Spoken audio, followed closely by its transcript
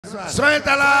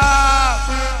¡Suéltala!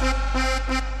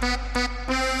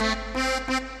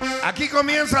 Aquí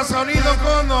comienza Sonido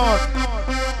Cóndor.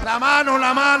 La mano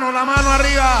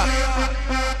arriba.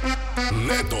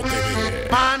 Neto.TV.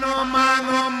 Mano,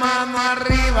 mano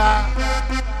arriba.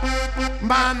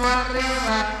 Mano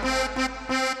arriba.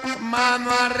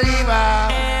 Mano arriba.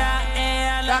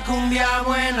 La cumbia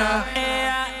buena.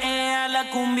 La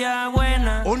cumbia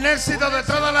buena. Un éxito de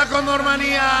toda la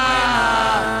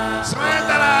condormanía.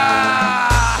 ¡Suéltala!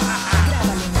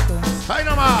 ¡Ahí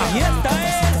nomás! Y esta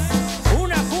es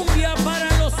una cumbia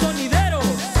para los sonideros.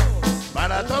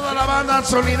 Para toda la banda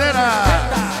sonidera.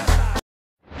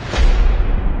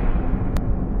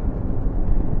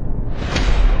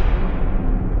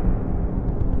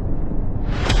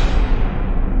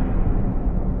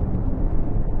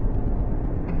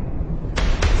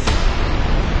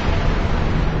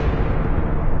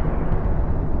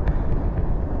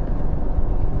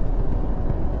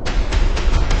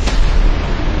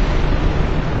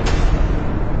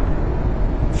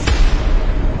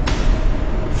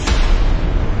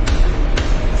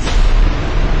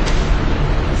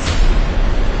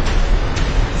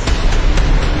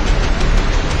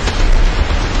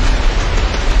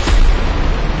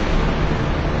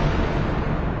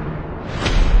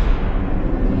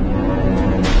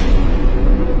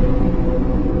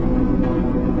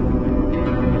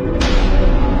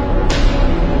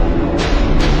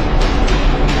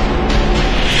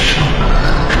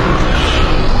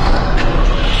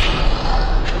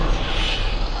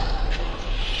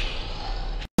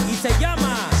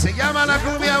 Se llama la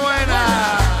cumbia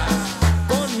buena.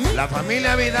 La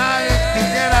familia Vidal,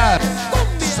 Tijeras,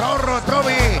 Zorro,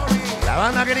 Toby, la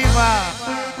banda Grifa.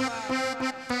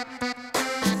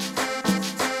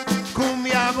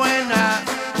 Cumbia buena.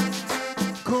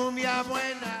 Cumbia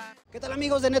buena. ¿Qué tal,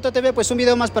 amigos de Neto.TV? Pues un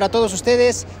video más para todos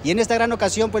ustedes, y en esta gran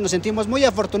ocasión pues nos sentimos muy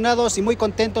afortunados y muy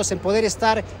contentos en poder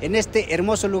estar en este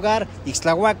hermoso lugar,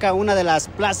 Ixtlahuaca, una de las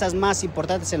plazas más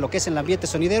importantes en lo que es el ambiente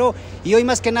sonidero. Y hoy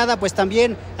más que nada pues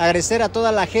también agradecer a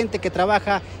toda la gente que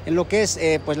trabaja en lo que es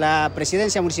pues la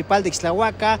presidencia municipal de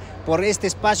Ixtlahuaca por este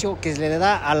espacio que le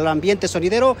da al ambiente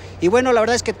sonidero. Y bueno, la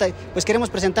verdad es que pues queremos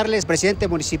presentarles presidente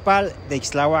municipal de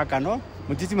Ixtlahuaca, ¿no?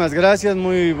 Muchísimas gracias,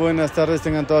 muy buenas tardes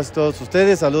tengan todas y todos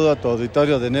ustedes. Saludo a tu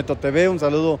auditorio de Neto.TV, un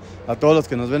saludo a todos los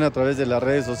que nos ven a través de las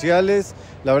redes sociales.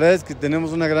 La verdad es que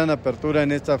tenemos una gran apertura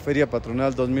en esta Feria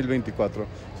Patronal 2024.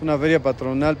 Es una feria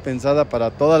patronal pensada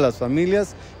para todas las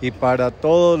familias y para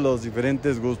todos los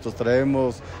diferentes gustos.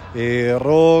 Traemos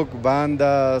rock,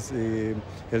 bandas,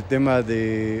 el tema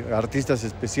de artistas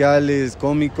especiales,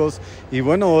 cómicos. Y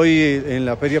bueno, hoy en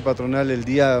la Feria Patronal, el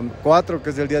día 4, que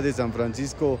es el día de San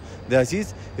Francisco de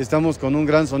Asís, estamos con un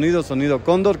gran sonido, Sonido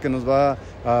Cóndor, que nos va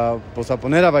a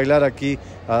poner a bailar aquí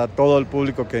a todo el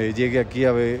público que llegue aquí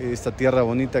a ver esta tierra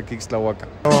bonita, aquí Ixtlahuaca.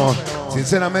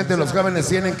 Sinceramente, los jóvenes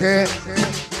tienen que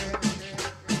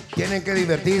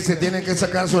divertirse, tienen que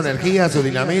sacar su energía, su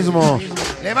dinamismo.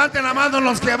 Levanten la mano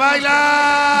los que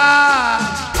bailan.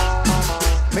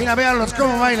 Mira, véanlos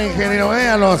cómo bailan, ingeniero,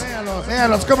 véanlos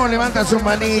cómo levantan su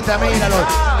manita, míralos.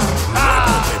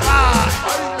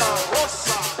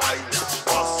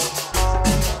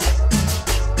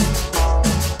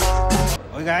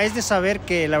 Oiga, es de saber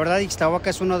que la verdad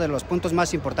Ixtlahuaca es uno de los puntos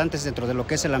más importantes dentro de lo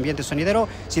que es el ambiente sonidero,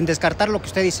 sin descartar lo que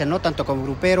usted dice, ¿no? Tanto como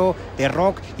grupero, de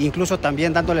rock, incluso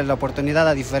también dándole la oportunidad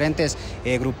a diferentes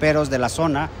gruperos de la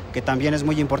zona, que también es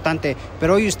muy importante.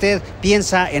 Pero hoy usted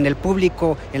piensa en el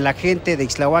público, en la gente de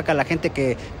Ixtlahuaca, la gente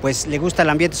que pues le gusta el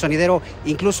ambiente sonidero,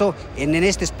 incluso en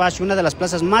este espacio, una de las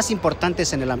plazas más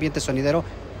importantes en el ambiente sonidero,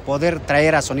 poder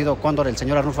traer a Sonido Cóndor el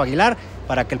señor Arnulfo Aguilar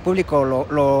para que el público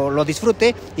lo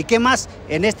disfrute. Y qué más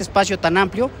en este espacio tan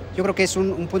amplio. Yo creo que es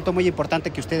un punto muy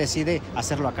importante que usted decide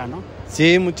hacerlo acá, ¿no?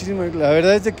 Sí, muchísimo. La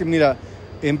verdad es de que, mira,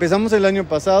 empezamos el año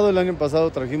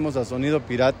pasado trajimos a Sonido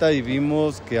Pirata y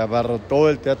vimos que abarrotó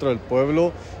el Teatro del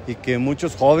Pueblo y que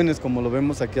muchos jóvenes, como lo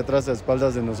vemos aquí atrás a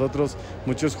espaldas de nosotros,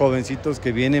 muchos jovencitos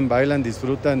que vienen, bailan,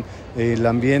 disfrutan el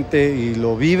ambiente y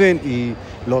lo viven y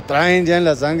lo traen ya en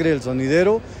la sangre el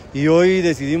sonidero. Y hoy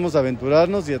decidimos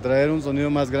aventurarnos y atraer un sonido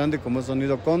más grande como es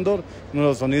Sonido Cóndor, uno de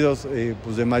los sonidos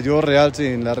pues de mayor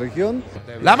realce en la región.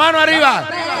 ¡La mano arriba!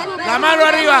 ¡La mano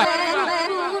arriba!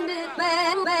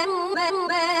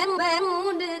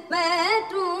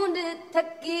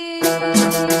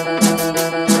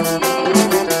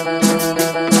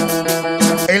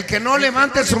 El que no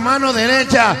levante su mano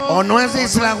derecha o no es de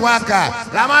Ixtlahuaca.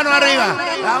 La mano arriba,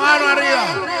 la mano arriba,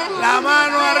 la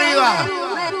mano arriba.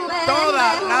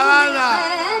 Toda la banda.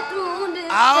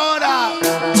 Ahora.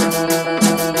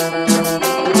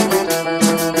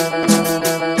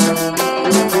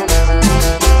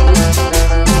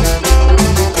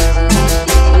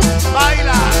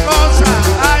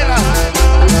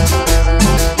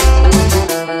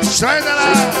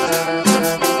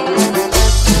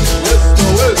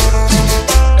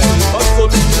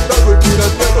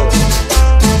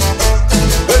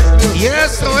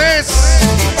 Esto es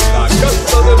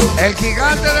el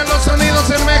gigante de los sonidos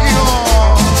en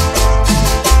México.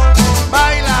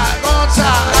 Baila,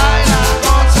 goza, baila,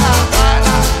 goza,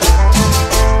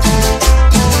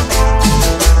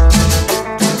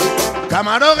 baila.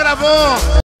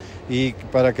 Camarógrafo. Y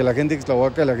para que la gente de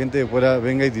Ixtlahuaca, la gente de fuera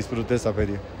venga y disfrute esta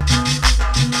feria.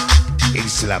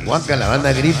 Ixtlahuaca, la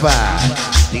banda grifa.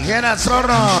 Tijera,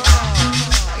 zorro.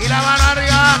 Y la mano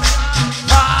arriba.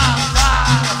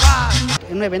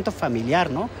 Un evento familiar,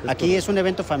 ¿no? Aquí es un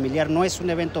evento familiar, no es un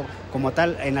evento como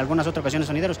tal en algunas otras ocasiones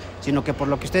sonideros, sino que por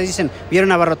lo que ustedes dicen,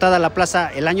 vieron abarrotada la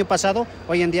plaza el año pasado,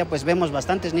 hoy en día pues vemos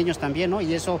bastantes niños también, ¿no?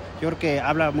 Y eso yo creo que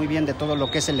habla muy bien de todo lo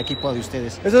que es el equipo de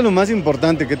ustedes. Eso es lo más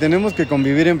importante, que tenemos que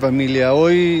convivir en familia.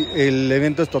 Hoy el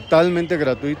evento es totalmente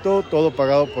gratuito, todo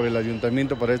pagado por el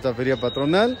ayuntamiento para esta feria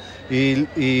patronal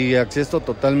y acceso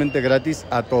totalmente gratis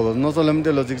a todos, no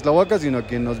solamente los de Ixtlahuaca, sino a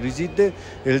quien nos visite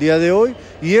el día de hoy,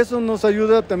 y eso nos ayuda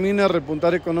también a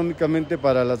repuntar económicamente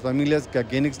para las familias que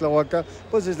aquí en Ixtlahuaca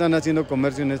pues están haciendo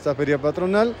comercio en esta feria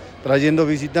patronal, trayendo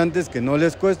visitantes que no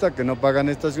les cuesta, que no pagan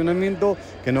estacionamiento,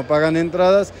 que no pagan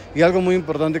entradas, y algo muy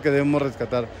importante que debemos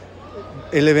rescatar: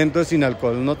 el evento es sin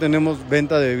alcohol, no tenemos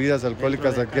venta de bebidas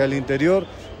alcohólicas aquí al interior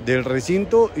del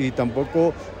recinto y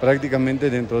tampoco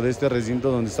prácticamente dentro de este recinto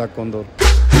donde está Cóndor.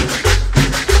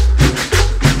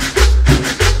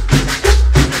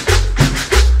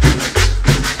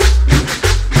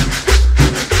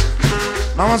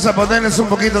 Vamos a ponerles un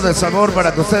poquito de sabor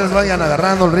para que ustedes vayan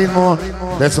agarrando el ritmo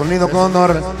del sonido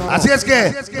Cóndor. Así es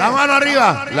que, la mano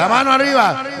arriba, la mano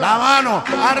arriba, la mano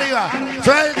arriba.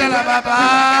 Suéltala,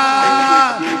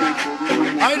 papá.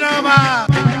 ¡Ay, no más!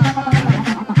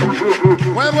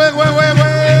 ¡Güey, güey, güey, güey, güey!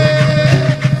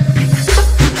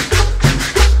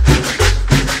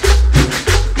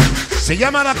 Se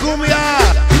llama la cumbia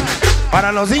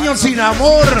para los niños sin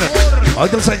amor. Hoy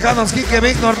tus cercanos Quique,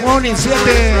 Víctor, Moni,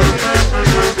 7.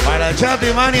 Para el Chato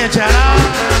y Mani echará.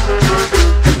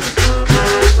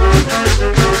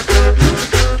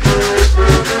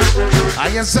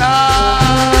 Ahí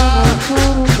está.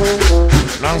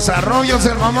 Los arroyos,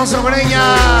 el famoso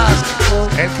Breñas.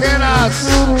 El Geras.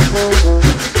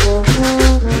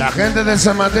 La gente de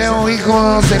San Mateo,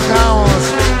 hijos de caos.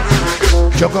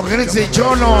 Choco Gris y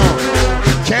Cholo.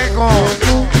 Checo.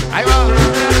 Ahí va.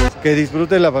 Que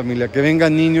disfrute la familia, que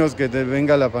vengan niños, que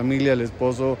venga la familia, el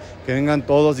esposo, que vengan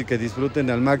todos y que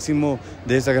disfruten al máximo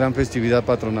de esa gran festividad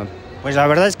patronal. Pues la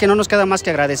verdad es que no nos queda más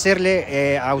que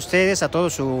agradecerle a ustedes, a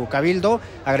todo su cabildo,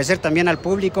 agradecer también al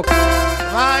público.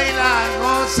 Baila,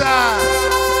 goza.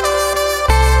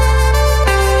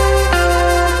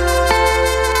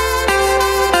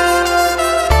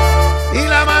 Y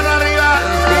la mano arriba,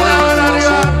 y la mano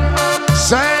arriba.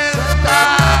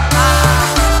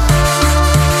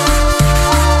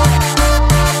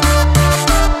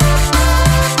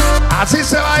 Así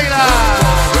se baila.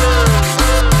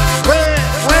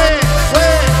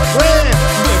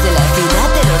 Desde la ciudad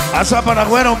de los Asa para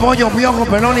Güero, Pollo, Piojo,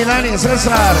 Pelón y Dani,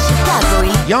 César,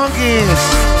 Yonkis,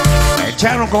 el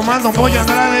Charro, Comando, Pollo,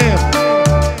 Andrade,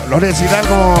 Flores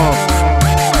Hidalgo.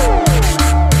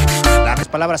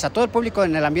 palabras a todo el público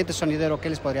en el ambiente sonidero, ¿qué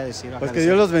les podría decir? Pues que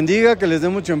Dios los bendiga, que les dé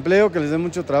mucho empleo, que les dé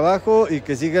mucho trabajo y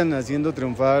que sigan haciendo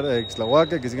triunfar a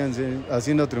Ixtlahuaca, que sigan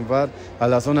haciendo triunfar a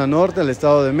la zona norte, al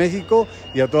Estado de México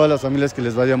y a todas las familias, que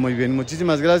les vaya muy bien.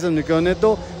 Muchísimas gracias, mi querido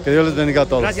Neto, que Dios les bendiga a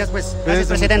todos. Gracias, pues, gracias,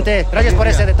 presidente, gracias por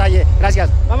ese detalle, gracias.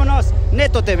 Vámonos,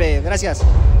 Neto.TV, gracias.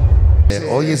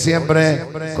 Hoy y siempre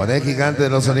con el gigante de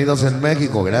los sonidos en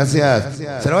México, gracias.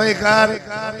 Se lo voy a dejar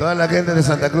toda la gente de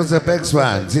Santa Cruz de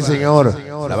Pexpan, sí señor,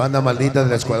 la banda maldita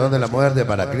del Escuadrón de la Muerte,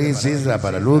 para Cris, Isla,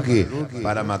 para Lucky,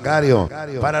 para Macario,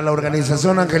 para la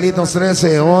organización Angelitos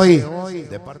 13, hoy.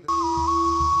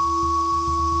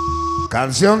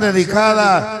 Canción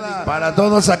dedicada para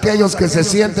todos aquellos que se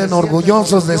sienten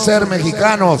orgullosos de ser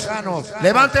mexicanos.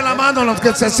 Levanten la mano los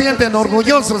que se sienten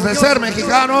orgullosos de ser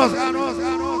mexicanos.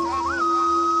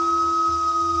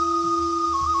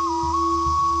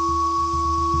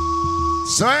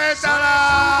 ¡Suéltala!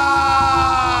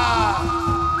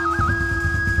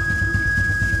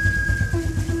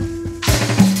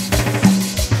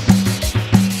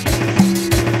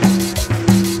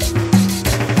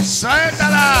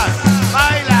 ¡Suéltala!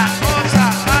 ¡Baila,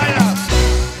 goza, baila!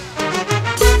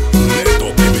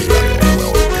 Neto.TV, la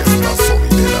orquesta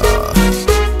sonidera.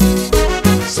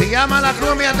 Se llama la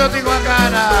cumbia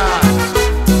teotihuacana.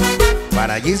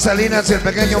 Para G. Salinas y el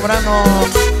pequeño Brano.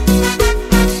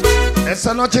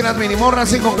 Esta noche las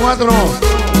minimorras 5-4,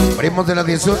 primos de las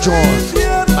 18,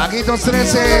 Maguitos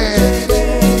 13,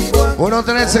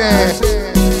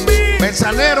 1-13,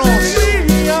 Pensaneros,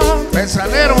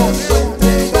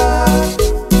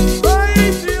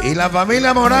 la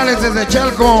familia Morales desde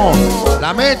Chalco,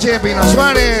 La Meche, Pino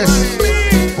Suárez,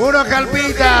 puro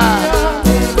Jalpita,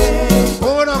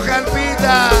 puro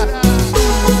Jalpita.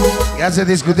 Ya se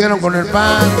discutieron con el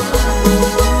PAN.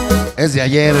 Es de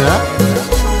ayer, ¿verdad?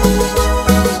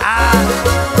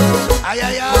 Ay,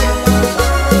 ay, ay.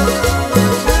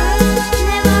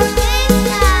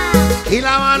 Y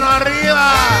la mano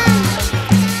arriba.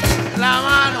 La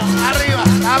mano arriba.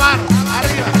 La mano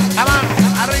arriba. La mano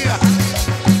arriba.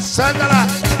 Suéltala.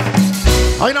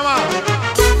 Hoy nomás.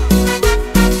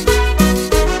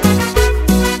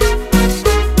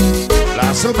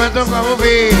 La super toca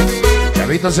Buffy.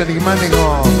 Chavitos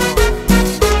enigmáticos.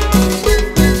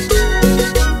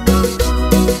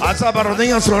 Alza para los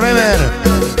niños forever.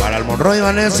 Para el Monroy y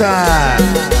Vanessa.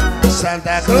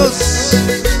 Santa Cruz.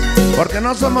 Porque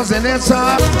no somos de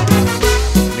Nesa,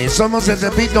 ni somos de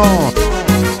Tepito.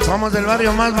 Somos del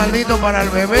barrio más maldito para el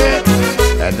bebé.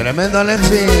 El tremendo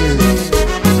Alexis.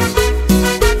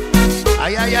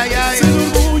 Ay, ay, ay, ay.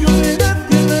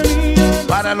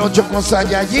 Para los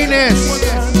chocosayayines.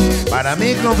 Para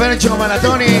mí, Fercho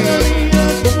Maratoni.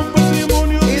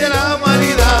 Y de la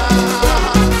humanidad.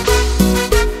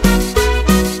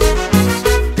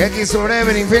 X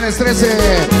Forever, Infieles 13.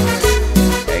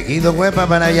 Ejido Huepa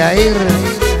para Yair.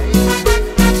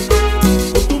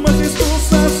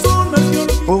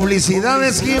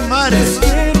 Publicidades Gimbares.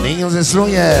 Niños de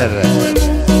Struyer.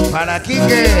 Para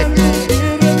Quique.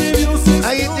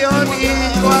 Ahí te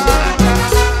igual.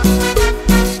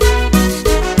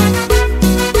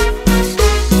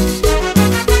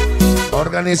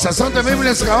 Organización de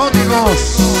Bibles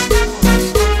Caóticos.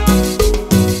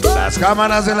 Las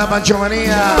cámaras de la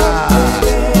Panchomanía.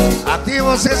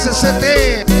 Activos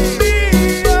SCT.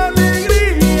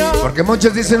 Porque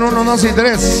muchos dicen 1, 2 y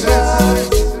 3.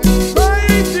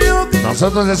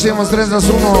 Nosotros decimos 3, 2,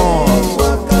 1.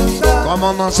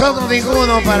 Como nosotros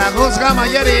ninguno para Josga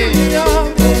Mayeri.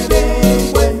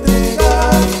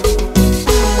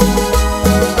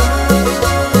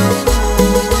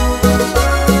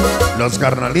 Los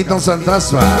carnalitos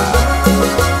Santasfa.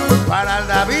 Para el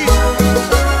David.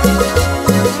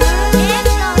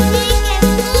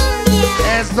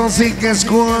 Esto sí que es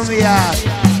cumbia.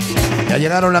 Ya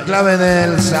llegaron la clave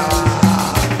del sol.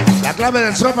 La clave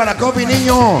del sol para Copi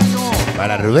Niño.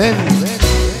 Para Rubén.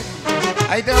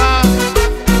 Ahí te va.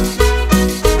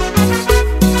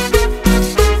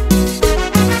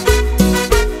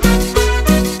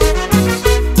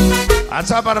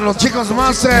 Alza para los chicos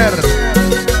Master.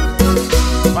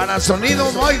 Para Sonido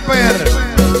Viper.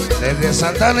 Desde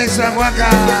Santana, Ixtlahuaca.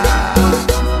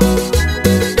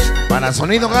 Para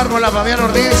Sonido Gárgola, Fabián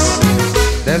Ortiz.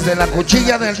 Desde la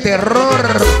Cuchilla del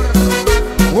Terror,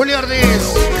 Julio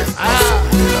Ortiz.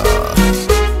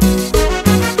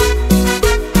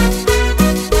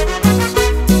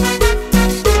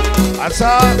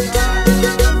 Alza.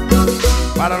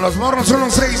 Para los morros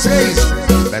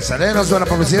 166. Besaderos de la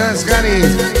publicidad de Scani.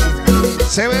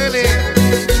 CBL.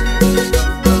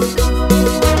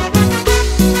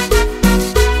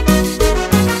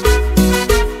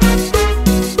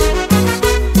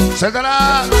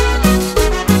 Suéltala.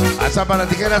 Alza para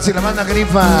Tijeras y la banda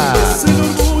Grifa.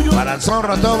 Para el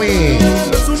Zorro Toby.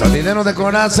 Sonidero de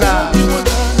Coraza.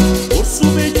 Por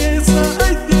su belleza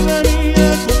hay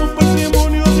tiranía como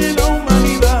patrimonio de la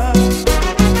humanidad.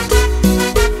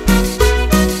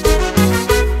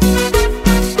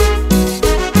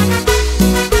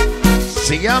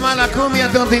 Se llama la cumbia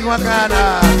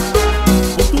teotihuacana.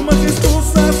 Por tu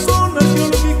majestuosa zona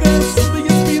arqueológica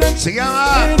se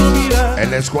llama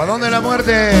El Escuadrón de la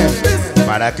Muerte.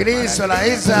 Para Cristo, la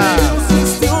Isa.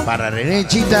 Para René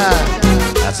Chita.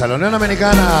 Hasta la Unión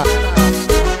Americana.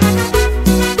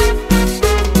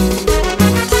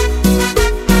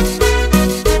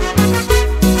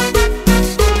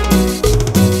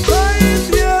 Ay,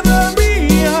 tierra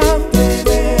mía,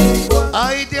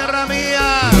 ay, tierra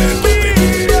mía.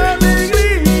 mi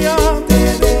alegría te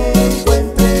dejo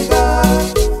entregar.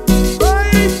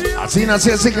 Ay, Así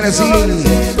nací, así crecí.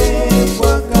 te dejo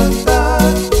a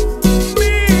cantar.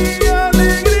 Mi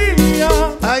alegría.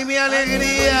 Ay, mi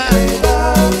alegría.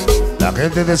 La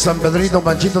gente de San Pedrito,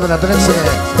 Panchito de la 13.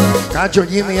 Cacho,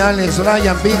 Jimmy, Alex,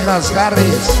 Ryan, Pijas,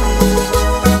 Harris,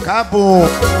 Capu,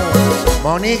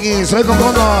 Moniqui, soy con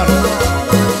Cóndor.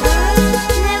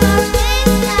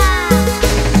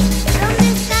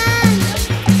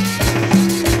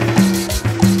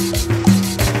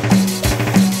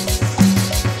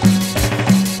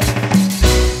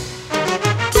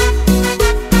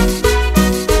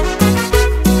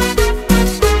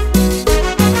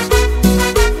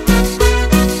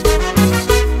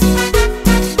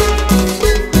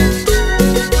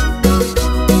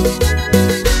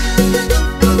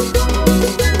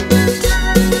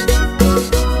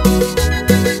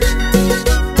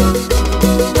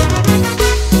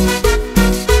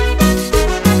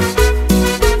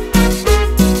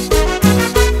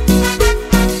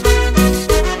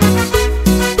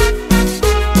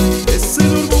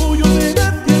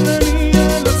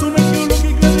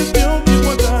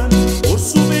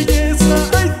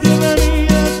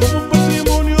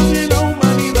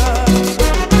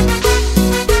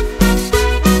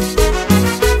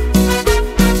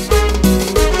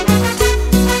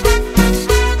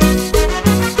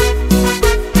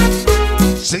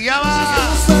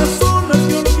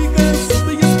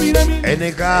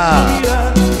 Erika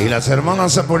y las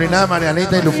hermanas Apolinar,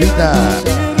 Marianita y Lupita.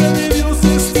 Tierra de Dios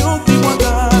es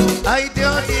Teotihuacán. Ay,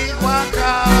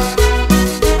 Teotihuacán.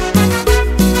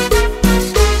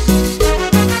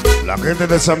 La gente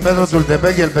de San Pedro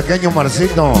Tultepec y el pequeño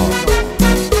Marcito.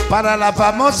 Para la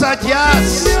famosa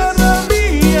jazz. Tierra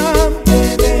mía,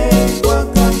 te vengo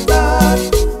a cantar.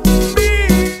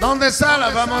 ¿Dónde está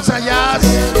la famosa jazz?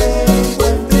 Te vengo a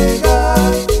entregar.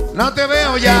 No te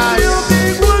veo, jazz.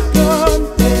 Teotihuacán,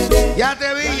 te vengo Ya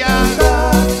te vi, ya. a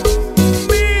cantar.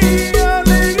 Mi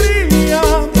alegría,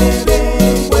 te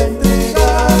vengo a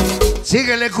entregar.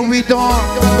 Síguele, Cubito.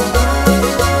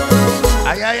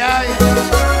 Ay, ay, ay.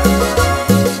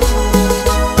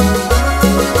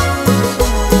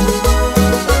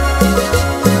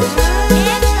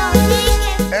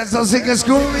 Eso sí que es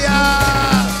cumbia.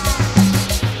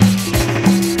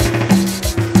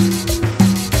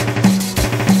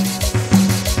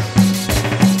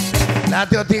 La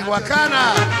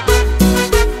Teotihuacana.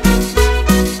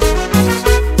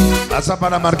 Pasa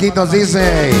para Marquitos,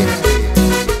 dice.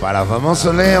 Para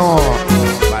famoso Leo.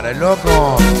 Para el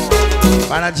loco.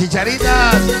 Para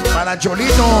Chicharitas. Para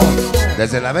Cholito.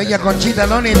 Desde la bella Conchita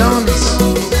Lonnie Dons.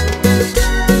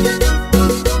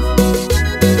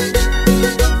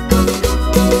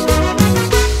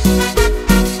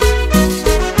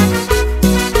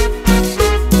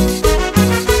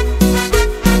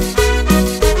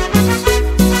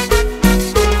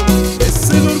 Es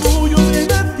el orgullo de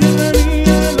la tierra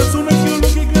mía, la zona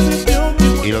geológica de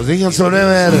Teotihuacán. Y los niños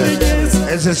Forever.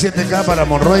 Ese 7K para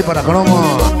Monroy, para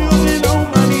Cromo. De la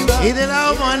humanidad. Y de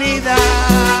la humanidad.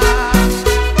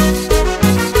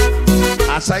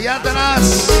 Hasta allá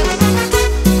atrás.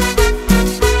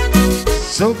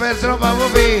 Super Tropa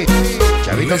Buffy.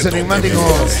 Chavitos enigmáticos.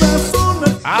 Esta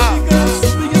zona Ah. arqueológica,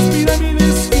 sus bellas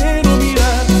pirámides quiero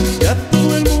mirar. Ya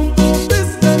todo el mundo te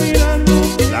está mirando.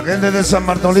 La gente de San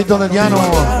Bartolito del Llano.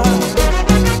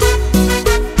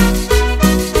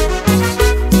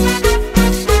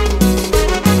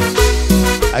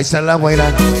 Ahí está el agua,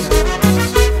 Irán.